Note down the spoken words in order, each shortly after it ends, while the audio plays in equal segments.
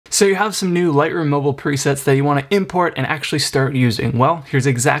So you have some new Lightroom mobile presets that you want to import and actually start using. Well, here's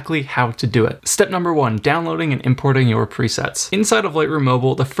exactly how to do it. Step number 1, downloading and importing your presets. Inside of Lightroom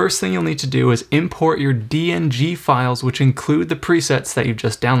Mobile, the first thing you'll need to do is import your DNG files, which include the presets that you've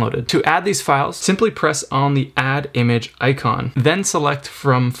just downloaded. To add these files, simply press on the Add Image icon, then select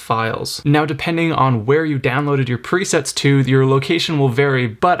from Files. Now, depending on where you downloaded your presets to, your location will vary,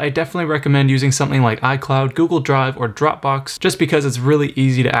 but I definitely recommend using something like iCloud, Google Drive, or Dropbox, just because it's really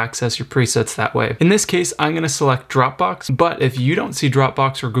easy to access your presets that way. In this case, I'm going to select Dropbox, but if you don't see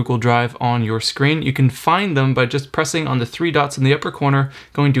Dropbox or Google Drive on your screen, you can find them by just pressing on the 3 dots in the upper corner,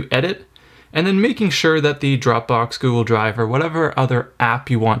 going to Edit, and then making sure that the Dropbox, Google Drive, or whatever other app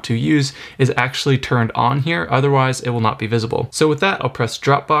you want to use is actually turned on here, otherwise it will not be visible. So with that, I'll press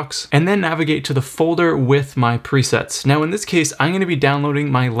Dropbox, and then navigate to the folder with my presets. Now in this case, I'm going to be downloading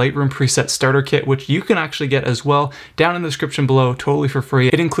my Lightroom Preset Starter Kit, which you can actually get as well down in the description below, totally for free.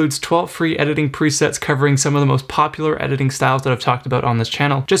 It includes 12 free editing presets covering some of the most popular editing styles that I've talked about on this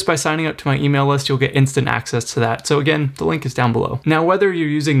channel. Just by signing up to my email list, you'll get instant access to that. So again, the link is down below. Now, whether you're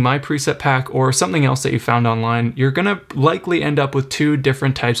using my preset pack or something else that you found online, you're gonna likely end up with 2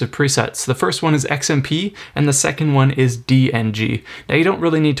 different types of presets. The first one is XMP and the second one is DNG. Now you don't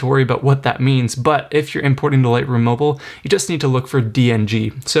really need to worry about what that means, but if you're importing to Lightroom Mobile, you just need to look for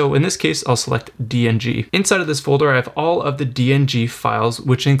DNG. So in this case, I'll select DNG. Inside of this folder, I have all of the DNG files,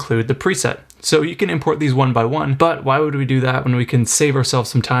 which include the preset. So you can import these one by one, but why would we do that when we can save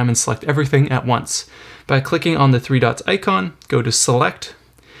ourselves some time and select everything at once? By clicking on the 3 dots icon, go to Select,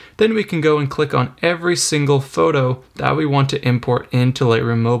 then we can go and click on every single photo that we want to import into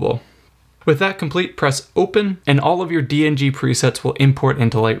Lightroom Mobile. With that complete, press Open, and all of your DNG presets will import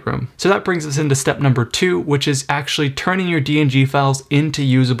into Lightroom. So that brings us into step number 2, which is actually turning your DNG files into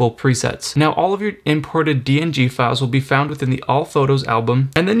usable presets. Now, all of your imported DNG files will be found within the All Photos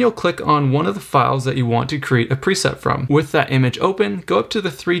album, and then you'll click on one of the files that you want to create a preset from. With that image open, go up to the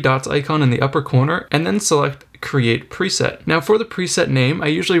 3 dots icon in the upper corner, and then select Create Preset. Now for the preset name, I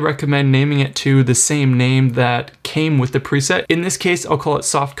usually recommend naming it to the same name that came with the preset. In this case, I'll call it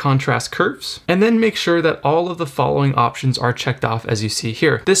Soft Contrast Curves, and then make sure that all of the following options are checked off as you see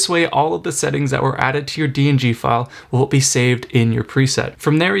here. This way, all of the settings that were added to your DNG file will be saved in your preset.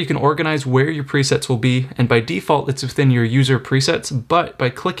 From there, you can organize where your presets will be, and by default, it's within your user presets, but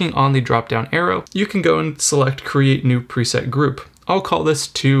by clicking on the drop-down arrow, you can go and select Create New Preset Group. I'll call this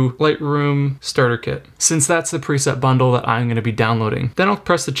to Lightroom Starter Kit, since that's the preset bundle that I'm going to be downloading. Then I'll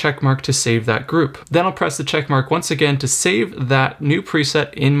press the check mark to save that group. Then I'll press the check mark once again to save that new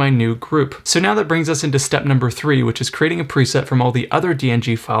preset in my new group. So now that brings us into step number 3, which is creating a preset from all the other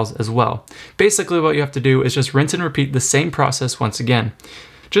DNG files as well. Basically, what you have to do is just rinse and repeat the same process once again.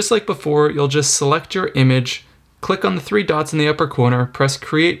 Just like before, you'll just select your image, click on the 3 dots in the upper corner, press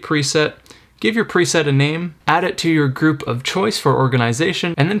Create Preset, give your preset a name, add it to your group of choice for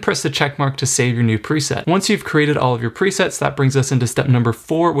organization, and then press the check mark to save your new preset. Once you've created all of your presets, that brings us into step number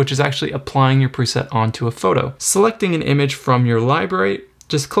 4, which is actually applying your preset onto a photo. Selecting an image from your library,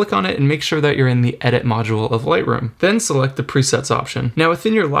 just click on it and make sure that you're in the Edit module of Lightroom. Then select the Presets option. Now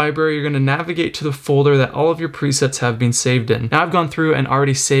within your library, you're going to navigate to the folder that all of your presets have been saved in. Now I've gone through and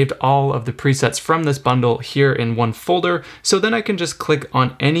already saved all of the presets from this bundle here in one folder, so then I can just click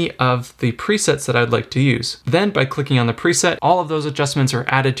on any of the presets that I'd like to use. Then by clicking on the preset, all of those adjustments are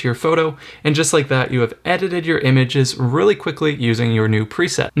added to your photo, and just like that, you have edited your images really quickly using your new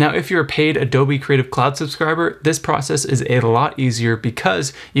preset. Now if you're a paid Adobe Creative Cloud subscriber, this process is a lot easier because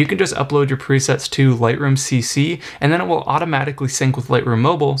you can just upload your presets to Lightroom CC, and then it will automatically sync with Lightroom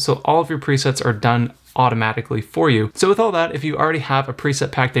Mobile, so all of your presets are done automatically for you. So with all that, if you already have a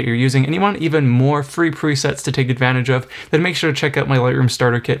preset pack that you're using and you want even more free presets to take advantage of, then make sure to check out my Lightroom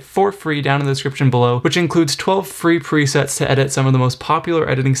Starter Kit for free down in the description below, which includes 12 free presets to edit some of the most popular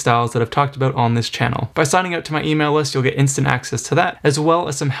editing styles that I've talked about on this channel. By signing up to my email list, you'll get instant access to that, as well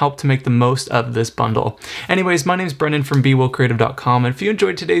as some help to make the most of this bundle. Anyways, my name's Brendan from BeWellCreative.com, and if you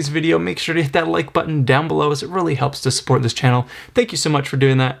enjoyed today's video, make sure to hit that like button down below as it really helps to support this channel. Thank you so much for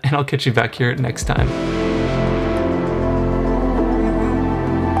doing that, and I'll catch you back here next time.